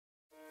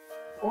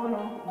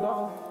Uno,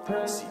 dos,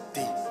 tres.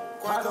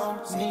 I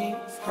don't need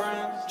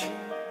friends.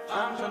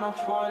 I'm tryna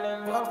fall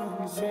in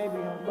love with you,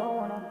 baby. I don't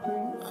wanna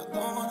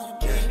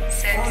please.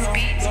 Sex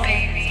beats,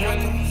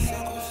 baby.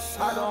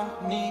 I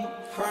don't need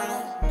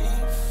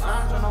friends.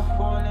 I'm tryna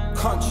fall in love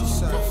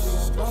Countryside. with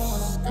you, baby. I don't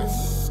wanna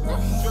please.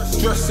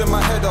 Stress in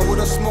my head, I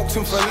would've smoked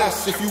him for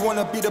less. If you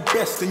wanna be the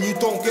best, then you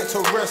don't get to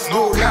rest.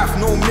 No life,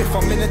 no myth,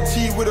 I'm in a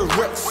T with a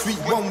Rex. Sweet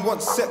one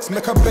wants sex,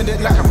 make her bend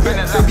it like a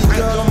Becks. Baby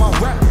girl on my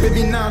right,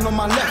 baby 9 on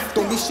my left.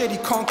 Don't be shady,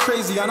 can't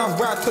crazy, and I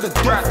ride to the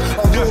death.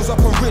 I rose up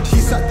and rid, he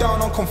sat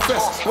down on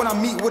confess. When I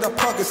meet with a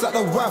pug, it's like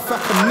the wife I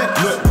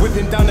connect. Look,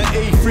 whipping down the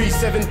A3,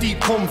 7 deep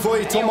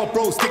convoy. Told my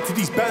bro, stick to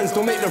these bands,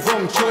 don't make the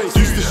wrong choice.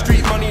 Use the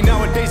street money,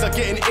 nowadays I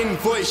get an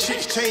invoice.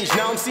 Shit's changed,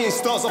 now I'm seeing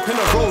stars up in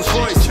a Rolls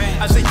Royce.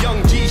 As a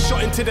young G,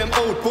 shot into them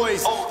old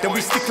boys. Then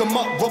we stick them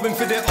up, robbing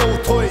for their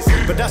old toys.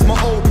 But that's my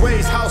old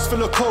ways, house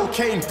full of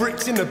cocaine.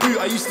 Bricks in the boot,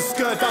 I used to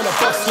skirt down a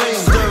bus lane.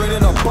 Stirring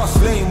in a bus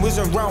lane,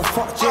 whizzing round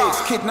fuck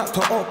jakes. Kidnapped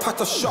her old pat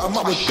to shut him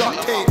up with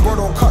duct tape. Bro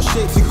don't cut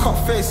shapes, he cut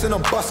face in a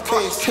bus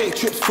case. Take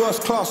trips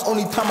first class,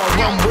 only time I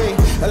run way.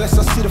 Unless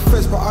I see the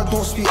face, but I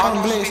don't speak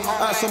English.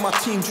 Ice on my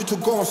team due to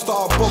go and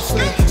start a box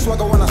lane.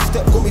 Swagger when I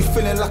step, got me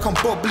feeling like I'm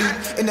bubbly.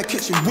 In the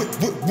kitchen,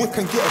 whip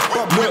and get a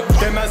bubbly. Look,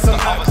 them man some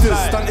actors,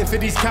 stunting for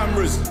these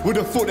cameras.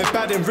 Would've thought they're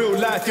bad in real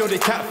life, yo they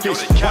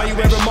catfish. Why you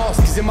wear a mask?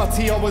 Cause in my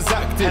tea I was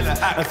active.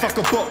 And fuck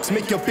a box,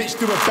 make your bitch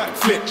do a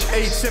backflip.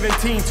 Age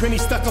 17, 20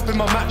 stuck up in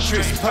my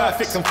mattress.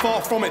 Perfect, I'm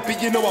far from it,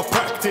 but you know I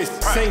practice.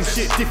 Same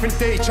shit, different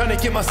day, trying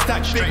to get my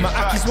stack big. My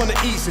ackies wanna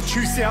eat, so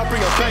true say I'll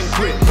bring a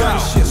banquet. Gang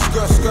shit,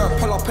 skirt,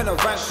 pull up in a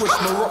vanquish.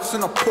 Maroc's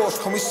in a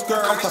Porsche, can we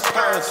skirt up to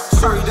Paris?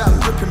 Sorry that I'm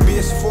gripping, be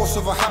it's force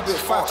of a habit.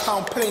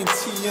 £5 plain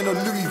tea in a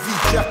Louis V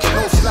jacket.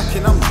 No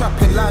slacking, I'm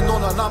trapping, line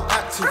on and I'm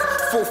active.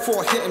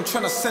 4-4 hit him,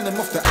 trying to send him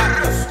off the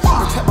Atlas.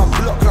 Protect my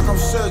block like I'm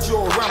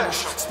Sergio Ramos.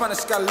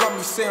 Spanish guy love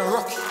me saying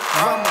Rocky,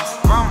 vamos.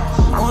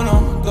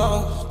 Uno,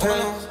 dos,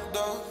 tres.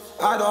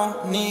 I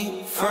don't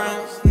need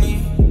friends.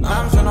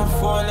 I'm tryna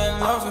fall in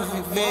love with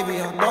you, baby.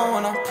 I don't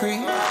wanna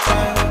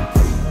pretend.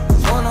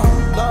 Uno,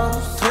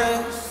 dos,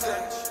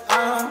 tres. I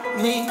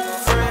don't need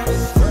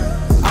friends.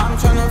 I'm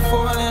tryna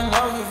fall in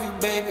love with you,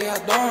 baby. I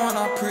don't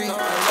wanna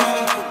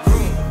pretend.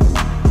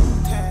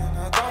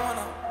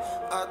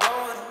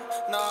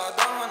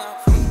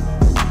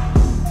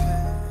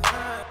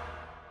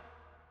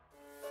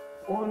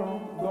 Uno,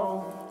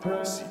 dos,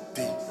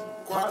 tres.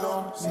 I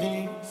don't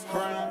need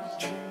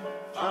friends.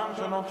 I'm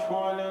tryna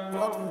fall in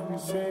love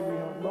with you, baby.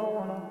 I don't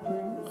wanna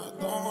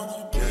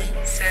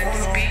please.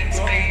 Sex beats,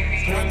 baby.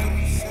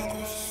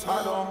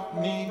 I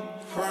don't need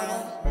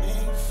friends.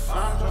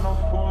 I'm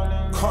tryna fall in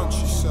love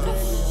Countryside. with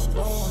you,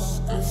 baby. I don't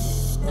wanna please.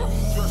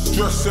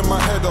 Stress in my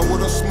head, I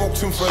would've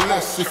smoked him for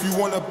less. If you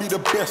wanna be the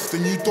best,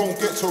 then you don't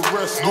get to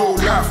rest. No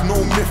life, no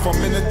myth,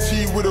 I'm in a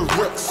T with a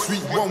Rex.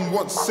 Sweet one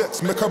wants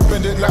sex, make her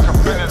bend it like a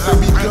Becks.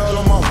 Baby girl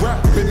on my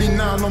right, baby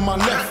 9 on my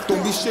left.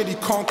 Don't be shady,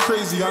 can't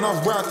crazy, and I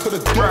ride to the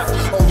death.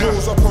 I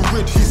rose up and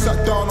rid, he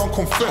sat down on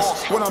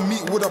confess. When I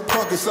meet with a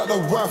pug, it's like the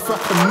wife I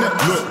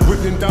connect. Look,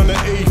 whipping down the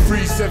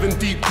A3, 7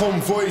 deep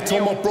convoy.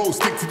 Told my bro,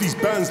 stick to these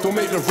bands, don't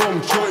make the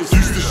wrong choice.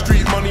 Use the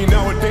street money,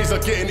 nowadays I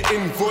get an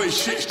invoice.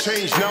 Shit's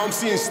changed, now I'm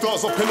seeing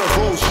stars up in a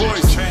Rolls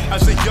Royce.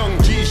 As a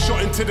young G,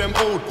 shot into them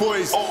old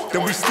boys.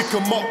 Then we stick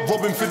them up,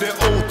 robbing for their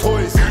old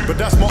toys. But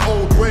that's my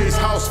old ways,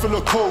 house full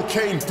of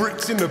cocaine.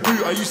 Bricks in the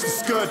boot, I used to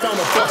skirt down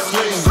a bus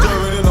lane.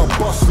 Stirring in a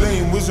bus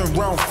lane, whizzing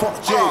round fuck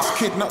jakes.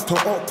 Kidnapped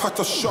her old pat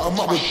to shut him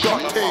up with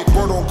duct tape.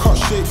 Bro don't cut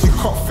shapes, he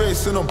cut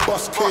face in a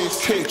bus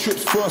case. Take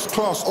trips first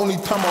class, only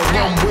time I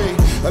run way.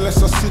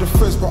 Unless I see the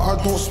face, but I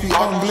don't speak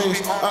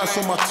English. Ice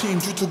on my team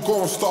due to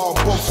go and start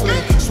a box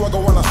lane. Swagger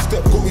when I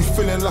step, got me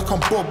feeling like I'm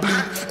bubbly.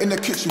 In the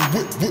kitchen,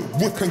 whip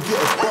and get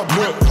a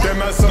bubbly. Look, them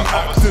man some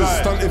actors,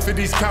 stunting for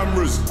these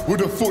cameras.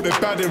 Would've thought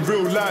they're bad in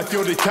real life,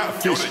 yo they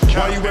catfish.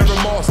 Why you wear a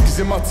mask? Cause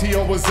in my tea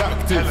I was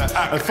active.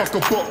 And fuck a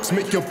box,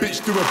 make your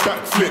bitch do a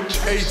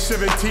backflip. Age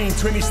 17,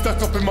 20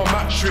 stuck up in my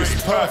mattress.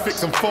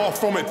 Perfect, I'm far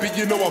from it, but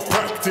you know I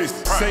practice.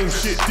 Same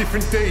shit,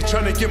 different day,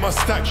 trying to get my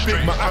stack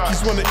big. My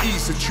ackies wanna eat,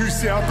 so true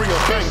say I'll bring a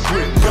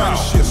banquet. Gang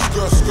shit,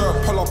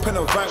 skirt, pull up in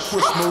a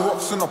vanquish.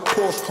 Maroc's in a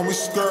Porsche, can we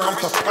skirt up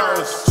to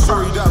Paris?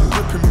 Sorry that I'm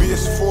gripping, be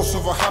it's force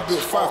of a habit.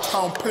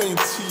 £5 plain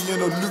tea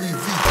in a Louis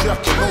V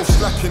jacket. No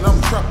slacking, I'm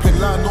trapping,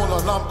 line on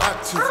and I'm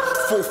active.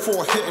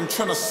 4-4 hit him,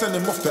 trying to send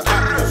him off the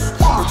Atlas.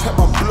 Protect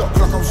my block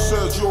like I'm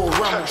Sergio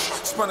Ramos.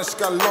 Spanish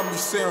guy love me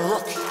saying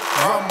Rocky,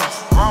 vamos.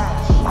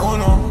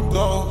 Uno,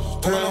 dos,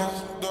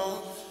 tres.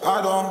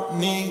 I don't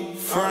need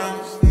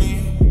friends.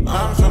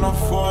 I'm tryna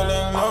fall